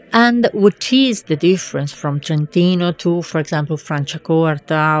And what is the difference from Trentino to, for example,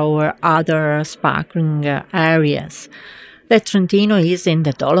 Franciacorta or other sparkling areas? That Trentino is in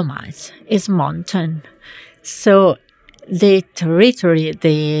the Dolomites, is mountain. So the territory,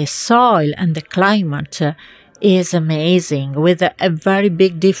 the soil and the climate is amazing, with a very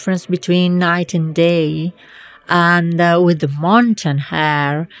big difference between night and day, and with the mountain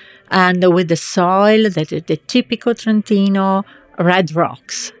air, and with the soil, the typical Trentino red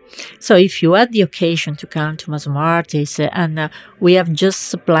rocks. So if you had the occasion to come to Masomartis, and we have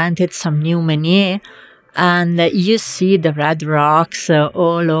just planted some new meunier, and you see the red rocks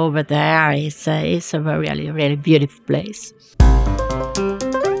all over there. It's a very, really, really beautiful place.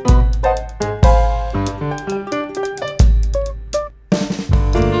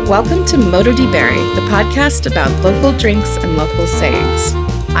 Welcome to Moto di Bari, the podcast about local drinks and local sayings.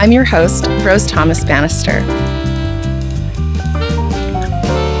 I'm your host, Rose Thomas Bannister.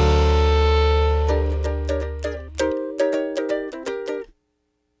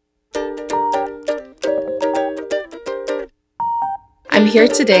 I'm here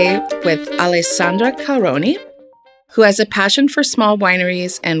today with Alessandra Caroni, who has a passion for small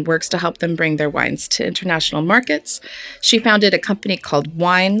wineries and works to help them bring their wines to international markets. She founded a company called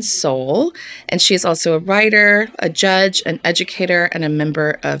Wine Soul, and she's also a writer, a judge, an educator, and a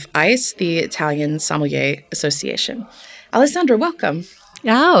member of ICE, the Italian Sommelier Association. Alessandra, welcome.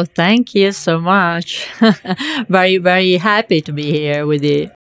 Oh, thank you so much. Very, very happy to be here with you.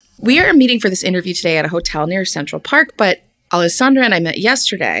 We are meeting for this interview today at a hotel near Central Park, but Alessandra and I met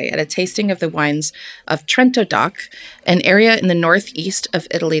yesterday at a tasting of the wines of Trento DOC, an area in the northeast of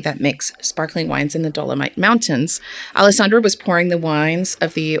Italy that makes sparkling wines in the Dolomite Mountains. Alessandra was pouring the wines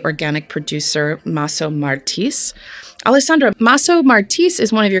of the organic producer Maso Martis. Alessandra, Maso Martis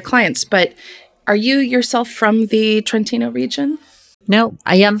is one of your clients, but are you yourself from the Trentino region? No,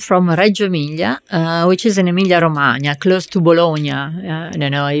 I am from Reggio Emilia, which is in Emilia-Romagna, close to Bologna. I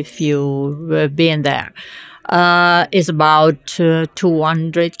don't know if you've been there. Is about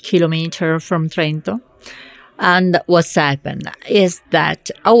 200 kilometers from Trento. And what's happened is that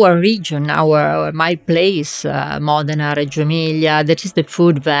our region, my place, Modena, Reggio Emilia, that is the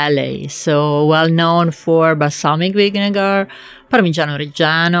food valley, so well known for balsamic vinegar, Parmigiano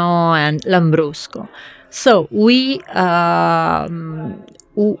Reggiano, and Lambrusco. So we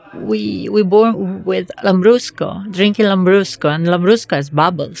born with Lambrusco, drinking Lambrusco, and Lambrusco has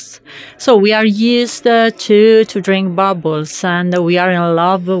bubbles. So we are used to drink bubbles, and we are in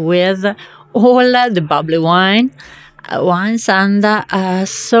love with all the bubbly wines. And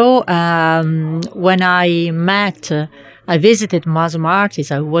when I visited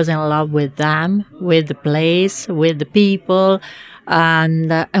Masomartis, I was in love with them, with the place, with the people, and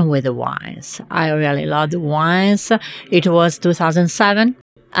with the wines. I really love the wines. It was 2007.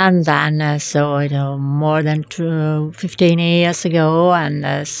 And then, more than 15 years ago,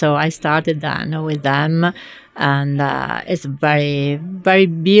 and so I started then with them, and it's a very, very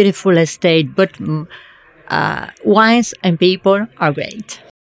beautiful estate, but wines and people are great.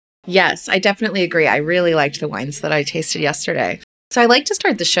 Yes, I definitely agree. I really liked the wines that I tasted yesterday. So I like to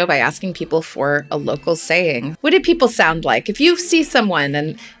start the show by asking people for a local saying. What do people sound like? If you see someone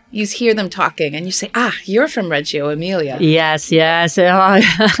and you hear them talking and you say, you're from Reggio Emilia. Yes.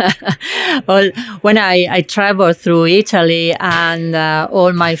 Well, when I travel through Italy, and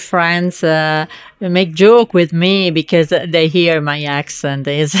all my friends make joke with me because they hear my accent.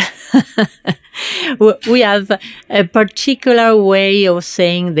 We have a particular way of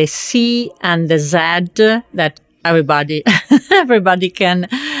saying the C and the Z that everybody can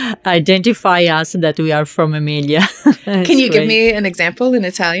identify us that we are from Emilia. Can you give me an example in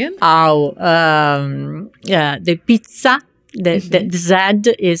Italian? The pizza. The Z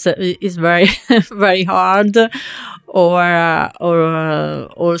is very very hard, or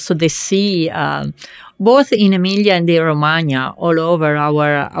also the C. Both in Emilia and in Romagna, all over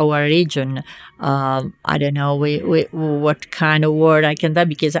our region. I don't know what kind of word I can tell,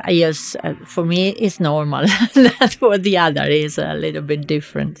 because I use, for me, it's normal. That's what the other is a little bit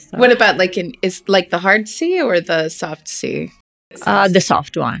different. So. What about is like the hard C or the soft C? The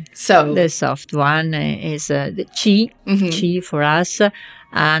soft one. So the soft one is the chi, chi for us,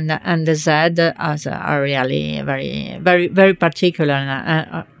 and the Z are really very, very, very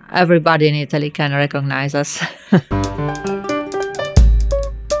particular. Everybody in Italy can recognize us.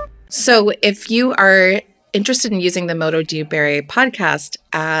 So if you are interested in using the Moto di Bari podcast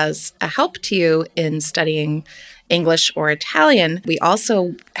as a help to you in studying English or Italian. We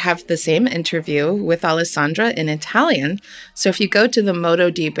also have the same interview with Alessandra in Italian. So if you go to the Modo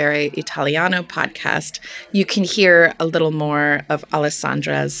di Bere Italiano podcast, you can hear a little more of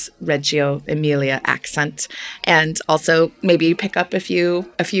Alessandra's Reggio Emilia accent, and also maybe pick up a few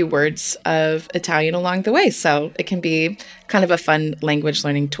words of Italian along the way. So it can be kind of a fun language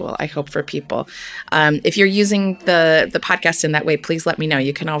learning tool, I hope, for people. If you're using the podcast in that way, please let me know.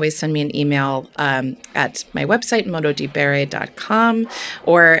 You can always send me an email at my website, motodibere.com,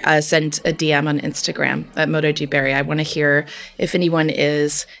 or send a DM on Instagram at motodibere. I want to hear if anyone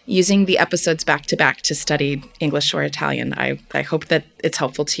is using the episodes back to back to study English or Italian. I hope that it's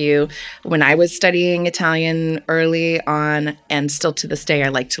helpful to you. When I was studying Italian early on, and still to this day, I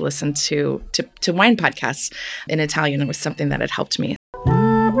like to listen to wine podcasts in Italian. It was something that had helped me.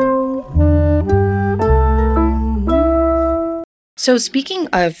 So speaking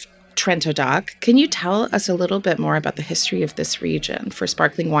of Trento DOC, can you tell us a little bit more about the history of this region for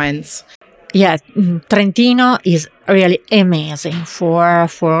sparkling wines? Yeah, Trentino is really amazing for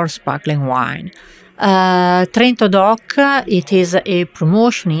sparkling wine. Trento DOC, it is a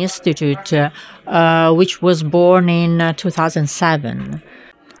promotion institute which was born in 2007.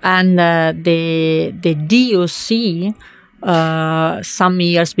 And the DOC some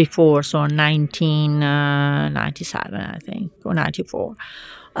years before, so 1997, I think, or 94.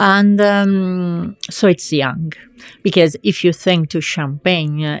 And so it's young, because if you think to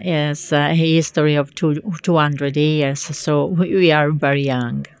Champagne is a history of 200 years, so we are very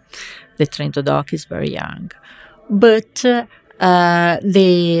young. The Trento DOC is very young. But the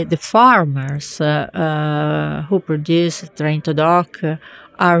farmers who produce Trento DOC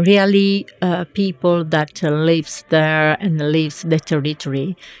are really people that lives there and lives the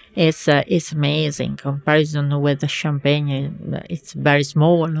territory. It's amazing. Comparison with the Champagne, it's very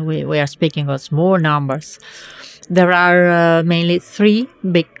small. We are speaking of small numbers. There are mainly 3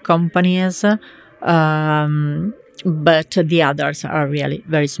 big companies, but the others are really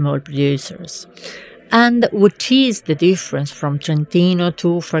very small producers. And what is the difference from Trentino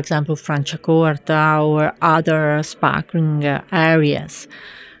to, for example, Franciacorta or other sparkling areas?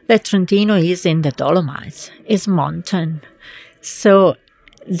 That Trentino is in the Dolomites, is mountain. So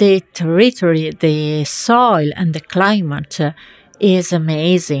the territory, the soil and the climate is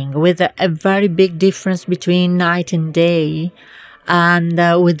amazing, with a very big difference between night and day, and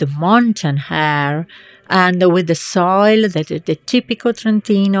with the mountain air, and with the soil, the typical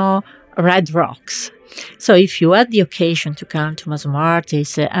Trentino red rocks. So if you had the occasion to come to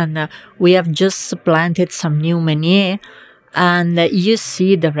Masomartis, and we have just planted some new Meunier, and you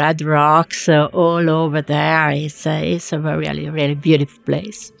see the red rocks all over there. It's a really, really beautiful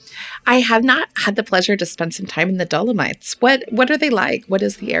place. I have not had the pleasure to spend some time in the Dolomites. What are they like? What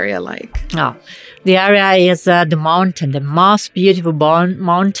is the area like? Oh, the area is the mountain, the most beautiful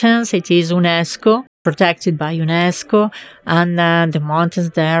mountains. It is UNESCO, protected by UNESCO, and the mountains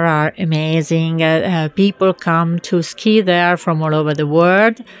there are amazing. People come to ski there from all over the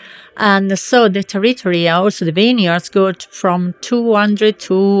world. And so the territory, also the vineyards, go from 200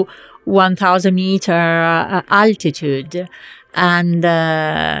 to 1,000 meter altitude. And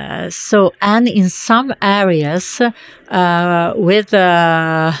and in some areas with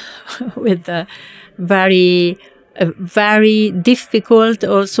very difficult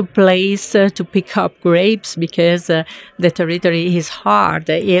also place to pick up grapes, because the territory is hard.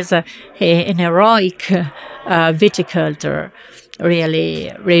 It is an heroic viticulture.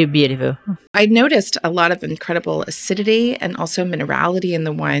 Really, really beautiful. I noticed a lot of incredible acidity and also minerality in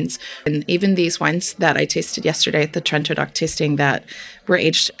the wines. And even these wines that I tasted yesterday at the Trento DOC tasting that were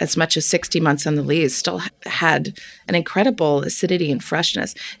aged as much as 60 months on the lees still had an incredible acidity and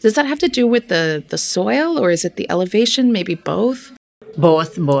freshness. Does that have to do with the soil, or is it the elevation? Maybe both?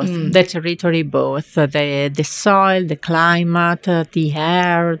 Both. The territory, both. The soil, the climate, the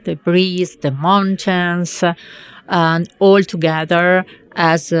air, the breeze, the mountains, and all together,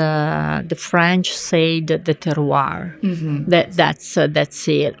 as the French said, the terroir. Mm-hmm. That's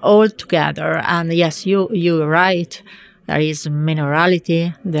it, all together. And yes, you're right. There is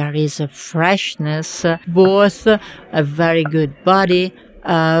minerality, there is a freshness, both a very good body,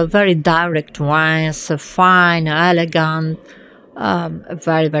 very direct wines, fine, elegant, a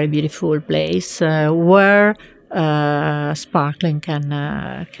very, very beautiful place where sparkling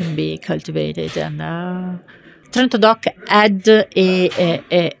can be cultivated. And Trento DOC had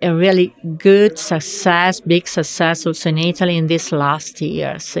a really good success, big success also in Italy in these last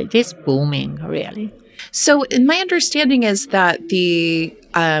years. It is booming, really. So my understanding is that the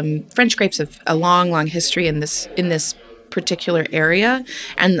French grapes have a long, long history in this particular area,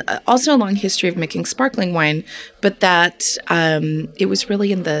 and also a long history of making sparkling wine, but that it was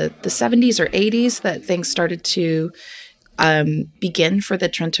really in the 70s or 80s that things started to begin for the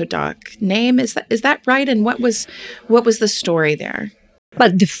Trento DOC name. Is that right? And what was the story there?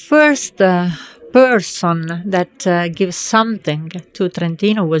 But the first person that gives something to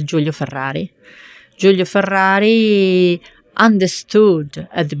Trentino was Giulio Ferrari. Giulio Ferrari understood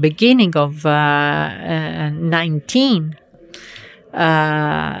at the beginning of 19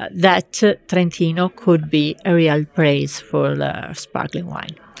 that Trentino could be a real place for sparkling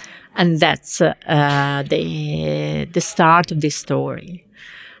wine. And that's the start of this story.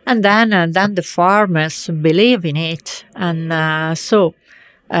 And then the farmers believe in it, and so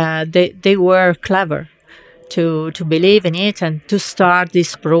they were clever to believe in it and to start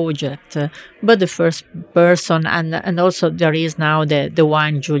this project. But the first person, and also there is now the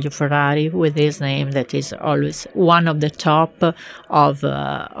wine Giulio Ferrari with his name that is always one of the top of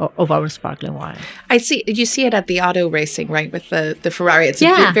our sparkling wine. I see. You see it at the auto racing, right, with the Ferrari. It's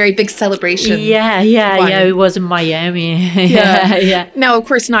a very big celebration. Yeah. It was in Miami. yeah. Now, of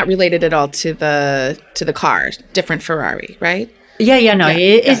course, not related at all to the car. Different Ferrari, right?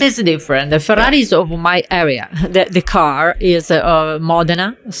 It is different. The Ferrari is of my area. The car is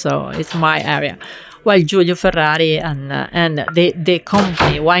Modena, so it's my area. While Giulio Ferrari and the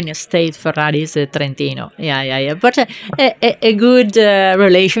company, Wine Estate Ferrari, is Trentino. Yeah. But a good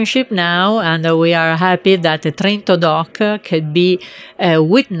relationship now, and we are happy that the Trento DOC could be a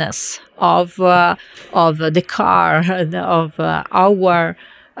witness of the car, of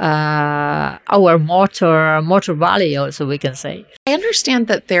our motor valley, also, we can say. I understand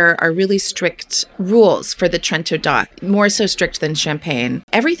that there are really strict rules for the Trento DOC, more so strict than Champagne.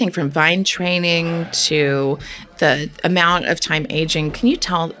 Everything from vine training to the amount of time aging. Can you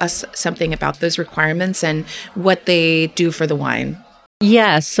tell us something about those requirements and what they do for the wine?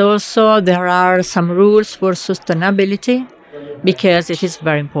 Yes, also there are some rules for sustainability, because it is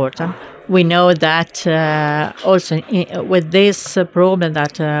very important. We know that also with this problem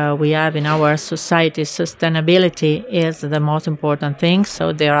that we have in our society, sustainability is the most important thing.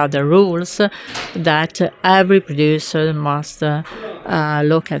 So there are the rules that every producer must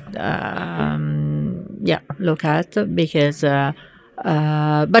look at, because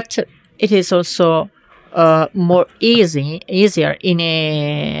but it is also more easier in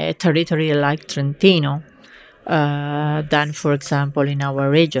a territory like Trentino than, for example, in our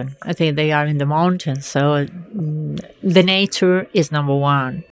region. I think they are in the mountains, so the nature is number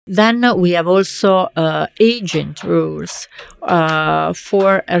one. Then we have also agent rules.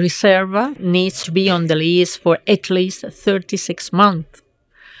 For a reserva, needs to be on the lease for at least 36 months.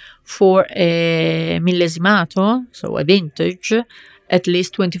 For a millesimato, so a vintage, at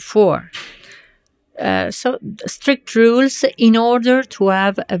least 24. So strict rules in order to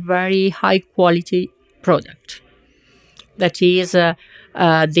have a very high quality product. That is the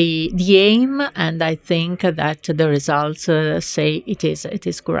aim, and I think that the results say it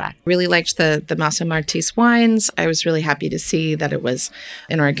is correct. Really liked the Massa Martis wines. I was really happy to see that it was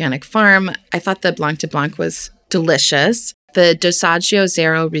an organic farm. I thought the Blanc de Blanc was delicious. The Dosaggio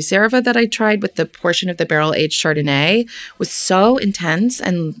Zero Riserva that I tried with the portion of the barrel-aged Chardonnay was so intense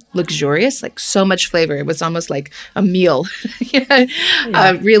and luxurious, like so much flavor. It was almost like a meal,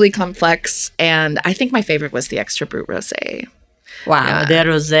 really complex. And I think my favorite was the Extra Brut Rosé. Wow, the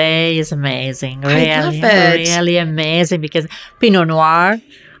rosé is amazing. Really, I love it. Really amazing, because Pinot Noir,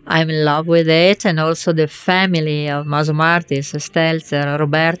 I'm in love with it, and also the family of Maso Martis, Stelzer,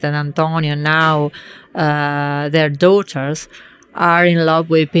 Roberta and Antonio, now their daughters, are in love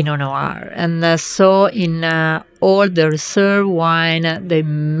with Pinot Noir. And so in all the reserve wine, the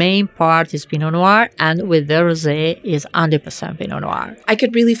main part is Pinot Noir, and with the rosé is 100% Pinot Noir. I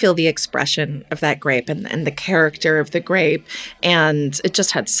could really feel the expression of that grape and the character of the grape, and it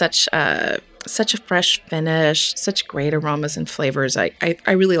just had such a fresh finish, such great aromas and flavors. I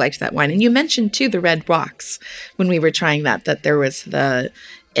really liked that wine. And you mentioned, too, the red rocks when we were trying that there was the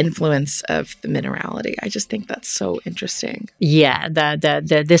influence of the minerality. I just think that's so interesting. Yeah,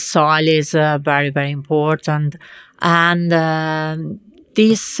 the soil is very, very important. And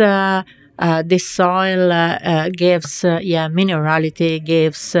this soil gives minerality,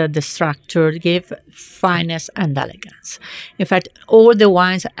 gives the structure, gives fineness and elegance. In fact, all the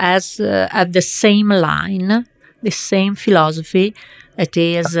wines have the same line, the same philosophy. It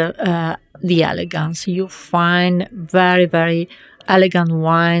is the elegance. You find very, very elegant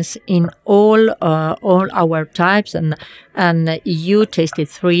wines in all our types, and you tasted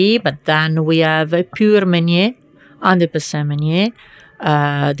three, but then we have a pure Meunier, 100% Meunier.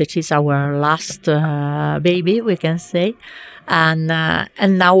 that is our last baby, we can say. And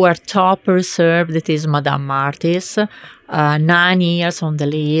our top reserve, that is Madame Marty's, 9 years on the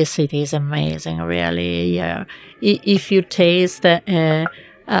list. It is amazing, really. Yeah. If you taste a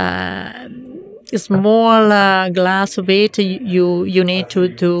small glass of it, you need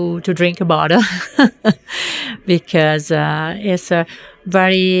to drink a bottle because it's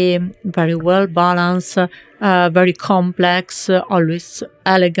very very well balanced, very complex, always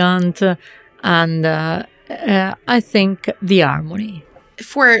elegant, and I think the harmony.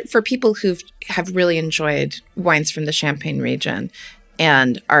 For people who have really enjoyed wines from the Champagne region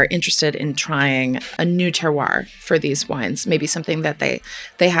and are interested in trying a new terroir for these wines, maybe something that they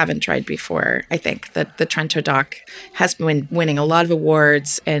haven't tried before, I think that the Trento DOC has been winning a lot of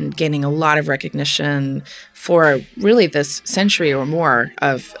awards and gaining a lot of recognition for really this century or more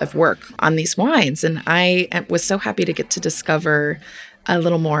of work on these wines. And I was so happy to get to discover a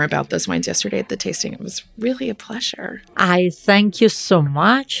little more about those wines yesterday at the tasting. It was really a pleasure. I thank you so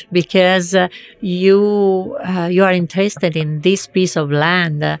much because you are interested in this piece of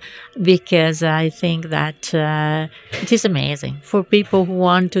land, because I think that it is amazing for people who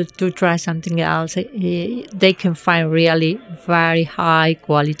want to try something else. They can find really very high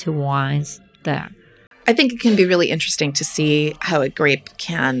quality wines there. I think it can be really interesting to see how a grape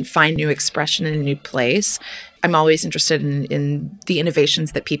can find new expression in a new place. I'm always interested in the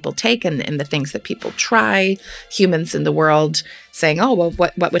innovations that people take and the things that people try, humans in the world saying, oh, well,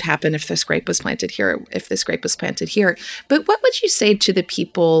 what would happen if this grape was planted here, if this grape was planted here? But what would you say to the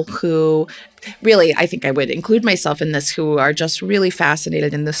people who really, I think I would include myself in this, who are just really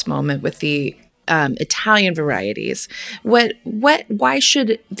fascinated in this moment with the Italian varieties? Why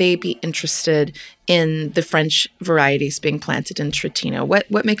should they be interested in the French varieties being planted in Trentino?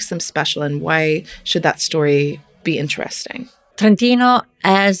 What makes them special, and why should that story be interesting? Trentino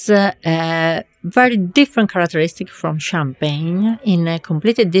has a very different characteristic from Champagne in a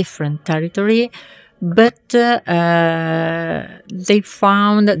completely different territory, but the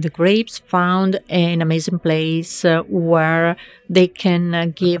grapes found an amazing place where they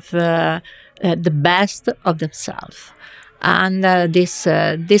can give the best of themselves. And this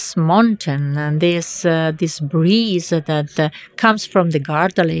mountain and this breeze that comes from the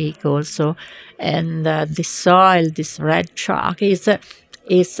Garda Lake also, and the soil, this red chalk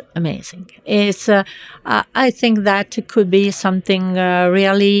is amazing. I think that could be something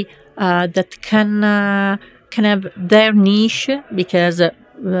really that can have their niche, because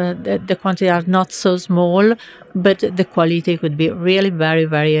the quantity are not so small, but the quality could be really very,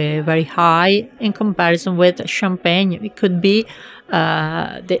 very, very high in comparison with Champagne. It could be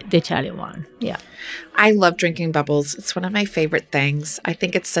the Italian one. Yeah. I love drinking bubbles. It's one of my favorite things. I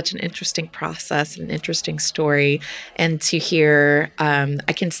think it's such an interesting process, an interesting story. And to hear,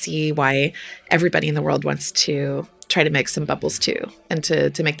 I can see why everybody in the world wants to try to make some bubbles too, and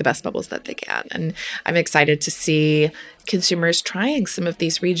to make the best bubbles that they can. And I'm excited to see consumers trying some of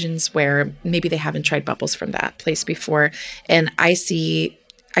these regions where maybe they haven't tried bubbles from that place before. And I see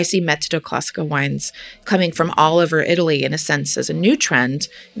Metodo Classico wines coming from all over Italy, in a sense, as a new trend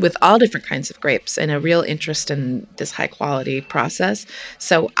with all different kinds of grapes and a real interest in this high quality process.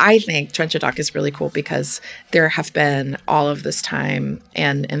 So I think Trento DOC is really cool because there have been all of this time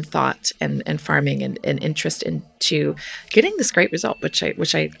and thought and farming and interest into getting this great result, which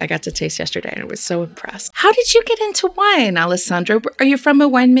I got to taste yesterday, and I was so impressed. How did you get into wine, Alessandra? Are you from a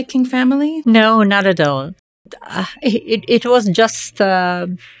winemaking family? No, not at all. It was just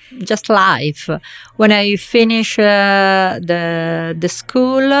life. When I finished the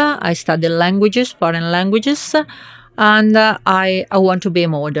school, I studied languages, foreign languages, and I want to be a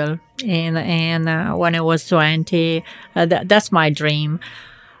model. And when I was 20, that's my dream.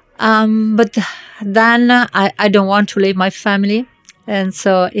 But then I don't want to leave my family, and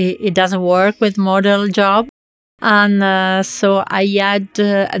so it doesn't work with model job. And so I had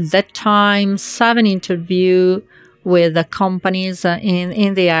at that time 7 interviews with the companies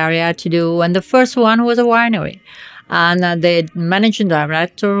in the area to do, and the first one was a winery, and the managing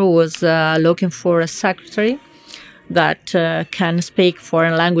director was looking for a secretary that can speak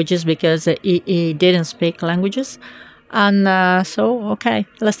foreign languages, because he didn't speak languages. And so, okay,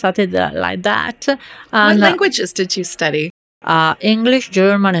 let's start it like that. What languages did you study? English,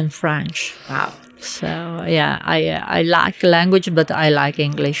 German, and French. Wow. So, yeah, I like language, but I like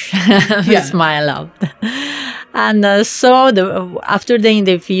English. It's my love. And so after the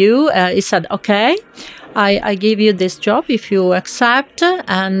interview, he said, okay, I give you this job if you accept,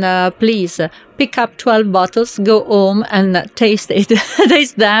 and please pick up 12 bottles, go home and taste it,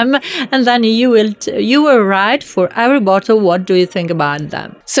 taste them, and then you will write for every bottle what do you think about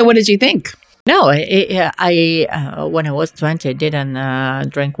them. So what did you think? No, when I was 20, I didn't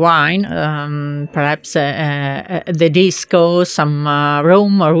drink wine. Perhaps the disco, some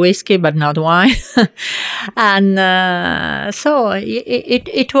rum or whiskey, but not wine. And so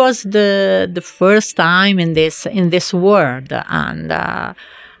it was the first time in this world, and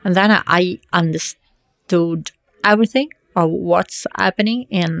then I understood everything of what's happening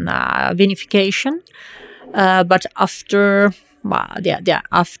in vinification. But after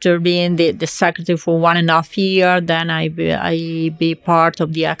after being the secretary for 1.5 years, then I be part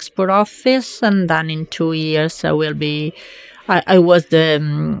of the export office, and then in 2 years I will be. I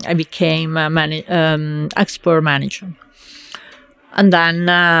became a export manager, and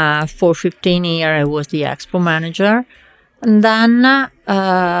then for 15 years I was the export manager, and then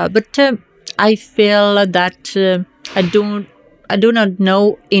I feel that I do not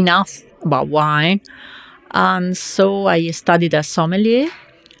know enough about wine. And so I studied as sommelier,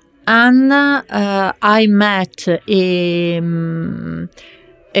 and I met a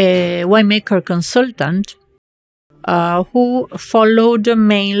winemaker consultant who followed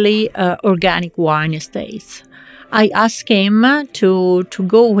mainly organic wine estates. I asked him to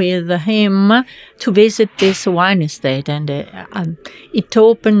go with him to visit this wine estate, and it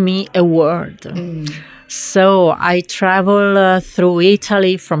opened me a world. So I travel through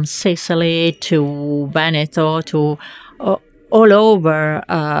Italy, from Sicily to Veneto to all over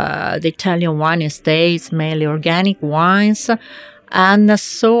the Italian wine estates, mainly organic wines. And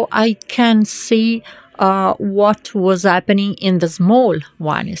so I can see what was happening in the small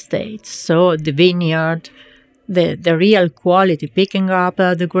wine estates. So the vineyard, the real quality, picking up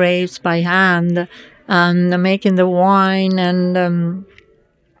the grapes by hand and making the wine. And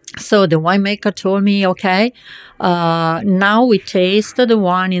so the winemaker told me, okay, now we taste the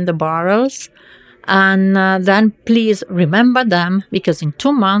wine in the barrels, and then please remember them, because in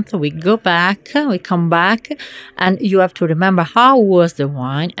 2 months we come back, and you have to remember how was the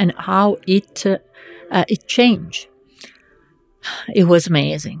wine and how it changed. It was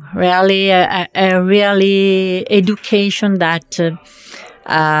amazing, really, a really education that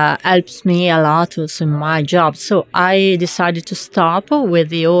helps me a lot also in my job. So I decided to stop with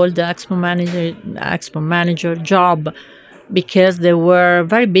the old expo manager job, because there were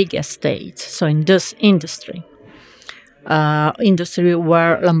very big estates. So in this industry where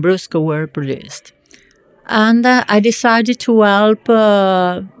Lambrusco were produced, and I decided to help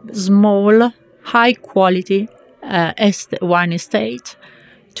small, high quality wine estate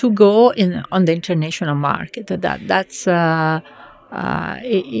to go on the international market. That's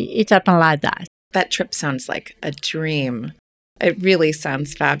it happened like that. That trip sounds like a dream. It really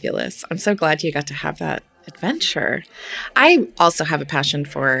sounds fabulous. I'm so glad you got to have that adventure. I also have a passion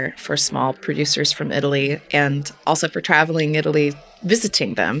for small producers from Italy, and also for traveling Italy,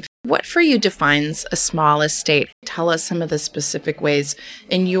 visiting them. What for you defines a small estate? Tell us some of the specific ways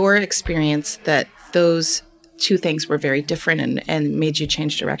in your experience that those two things were very different and made you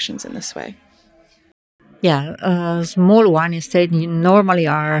change directions in this way. Yeah, small wine estates normally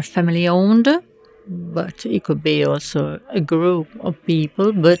are family owned, but it could be also a group of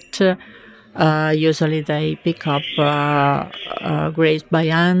people. But usually they pick up grapes by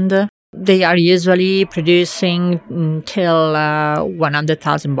hand. They are usually producing till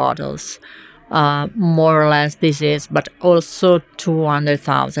 100,000 bottles. More or less this is, but also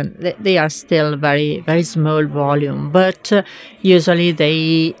 200,000. They are still very, very small volume, but usually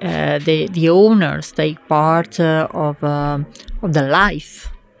the owners take part of the life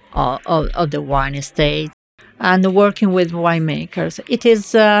of the wine estate. And working with winemakers, it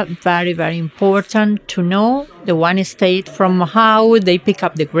is very, very important to know the wine estate, from how they pick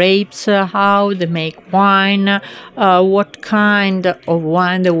up the grapes, how they make wine, what kind of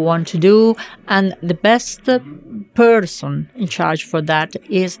wine they want to do. And the best person in charge for that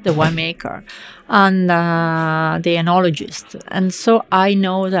is the winemaker and the enologist. And so I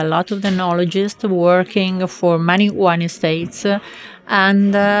know that a lot of the enologists working for many wine estates,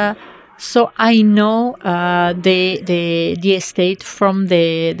 and so I know the estate from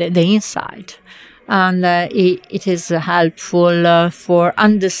the inside, and it is helpful for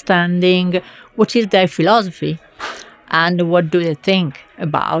understanding what is their philosophy and what do they think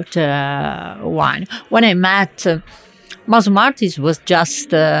about wine. When I met Maso Martis, was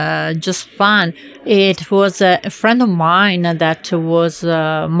just fun. It was a friend of mine that was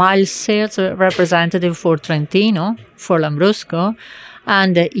mild sales representative for Trentino, for Lambrusco.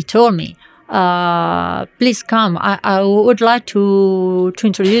 And he told me, please come. I would like to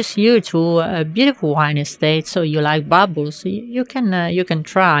introduce you to a beautiful wine estate. So you like bubbles, you can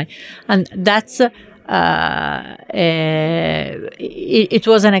try, and that's. It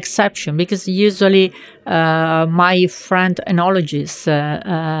was an exception because usually my friend enologists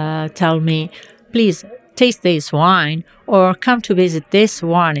tell me, please taste this wine or come to visit this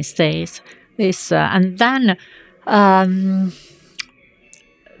wine estate. And then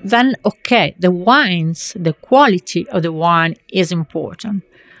okay, the wines, the quality of the wine is important.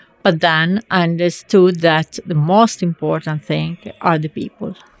 But then I understood that the most important thing are the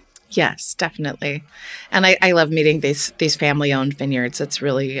people. Yes, definitely. And I love meeting these family-owned vineyards. It's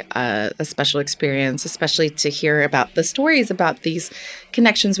really a special experience, especially to hear about the stories about these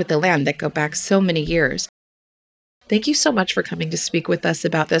connections with the land that go back so many years. Thank you so much for coming to speak with us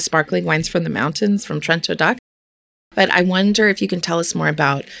about the sparkling wines from the mountains from Trento DOC. But I wonder if you can tell us more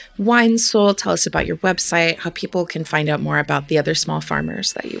about Wine Soul, tell us about your website, how people can find out more about the other small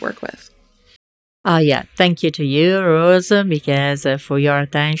farmers that you work with. Yeah, thank you to you, Rose, because for your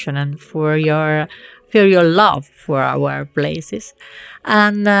attention and for your love for our places.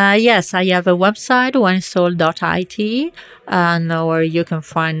 And yes, I have a website, winesoul.it, and where you can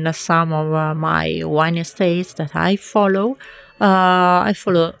find some of my wine estates that I follow. I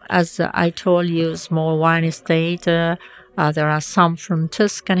follow, as I told you, small wine estate. There are some from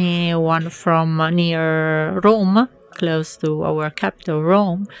Tuscany, one from near Rome, close to our capital,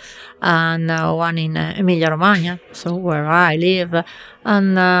 Rome, and one in Emilia-Romagna, so where I live,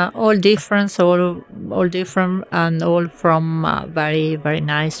 and all different, and all from very, very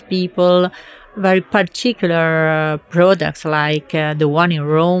nice people, very particular products like the one in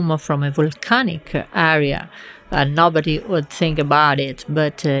Rome from a volcanic area. Nobody would think about it,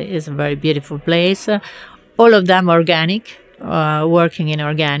 but it's a very beautiful place. All of them organic, working in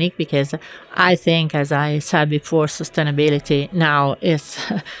organic, because I think, as I said before, sustainability now is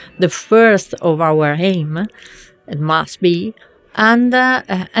the first of our aim. It must be, and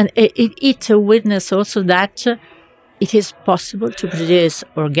it witness also that it is possible to produce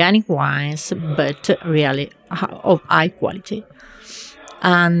organic wines, but really of high quality.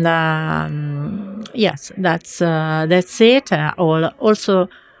 And yes, that's it. Also,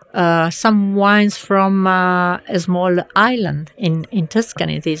 some wines from a small island in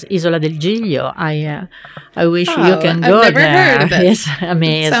Tuscany. It is Isola del Giglio. I wish you can go I've never there. heard of it. It's an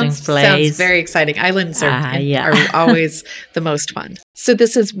amazing place. Sounds very exciting. Islands are always the most fun. So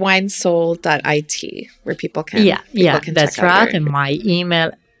this is winesoul.it, where people can that's check out right. And my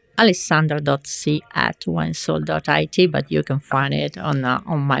email, alessandra.c@winesoul.it, but you can find it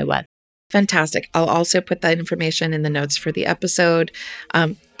on my web. Fantastic. I'll also put that information in the notes for the episode.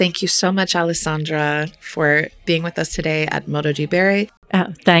 Thank you so much, Alessandra, for being with us today at Modo di Bere.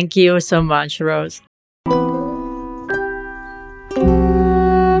 Thank you so much, Rose.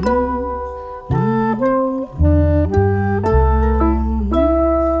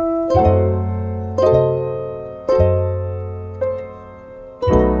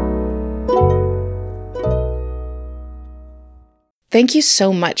 Thank you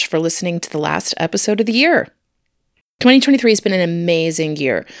so much for listening to the last episode of the year. 2023 has been an amazing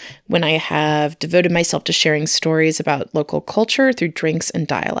year when I have devoted myself to sharing stories about local culture through drinks and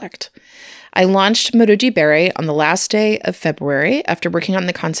dialect. I launched Modo di Bere on the last day of February after working on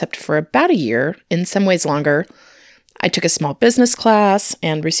the concept for about a year, in some ways longer. I took a small business class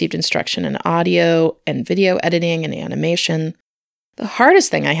and received instruction in audio and video editing and animation. The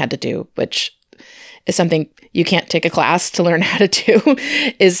hardest thing I had to do, which is something you can't take a class to learn how to do,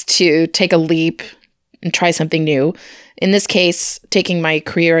 is to take a leap and try something new. In this case, taking my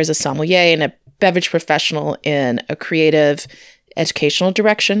career as a sommelier and a beverage professional in a creative, educational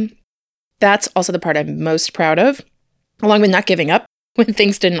direction. That's also the part I'm most proud of, along with not giving up when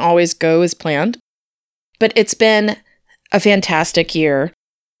things didn't always go as planned. But it's been a fantastic year.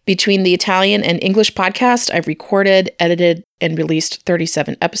 Between the Italian and English podcast, I've recorded, edited, and released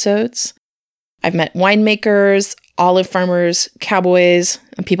 37 episodes. I've met winemakers, olive farmers, cowboys,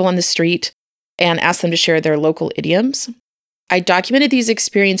 and people on the street, and asked them to share their local idioms. I documented these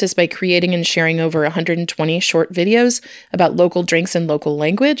experiences by creating and sharing over 120 short videos about local drinks and local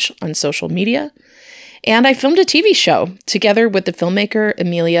language on social media. And I filmed a TV show together with the filmmaker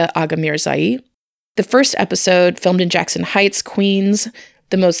Emilia Agamirzai. The first episode, filmed in Jackson Heights, Queens,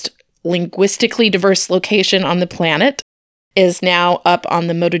 the most linguistically diverse location on the planet, is now up on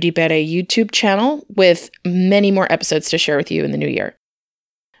the Modo di Bere YouTube channel with many more episodes to share with you in the new year.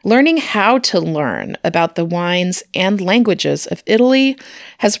 Learning how to learn about the wines and languages of Italy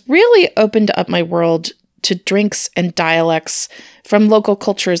has really opened up my world to drinks and dialects from local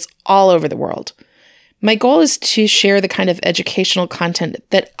cultures all over the world. My goal is to share the kind of educational content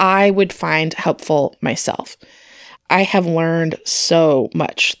that I would find helpful myself. I have learned so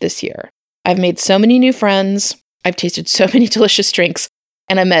much this year. I've made so many new friends, I've tasted so many delicious drinks,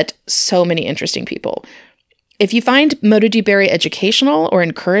 and I met so many interesting people. If you find Moto di Bere educational or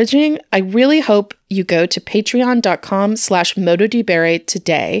encouraging, I really hope you go to patreon.com/motodibere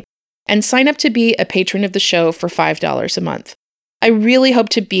today and sign up to be a patron of the show for $5 a month. I really hope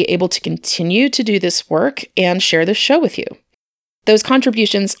to be able to continue to do this work and share this show with you. Those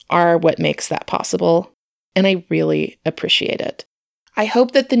contributions are what makes that possible, and I really appreciate it. I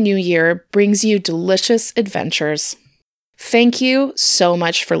hope that the new year brings you delicious adventures. Thank you so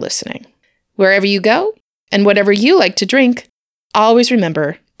much for listening. Wherever you go, and whatever you like to drink, always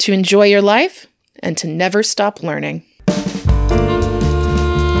remember to enjoy your life and to never stop learning.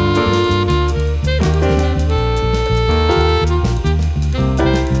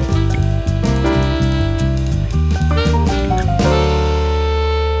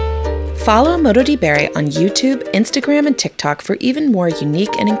 Follow Moto di Bere on YouTube, Instagram, and TikTok for even more unique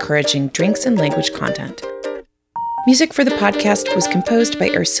and encouraging drinks and language content. Music for the podcast was composed by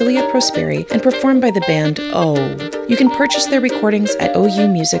Ercilia Prosperi and performed by the band O. You can purchase their recordings at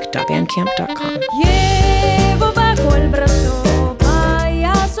oumusic.bandcamp.com.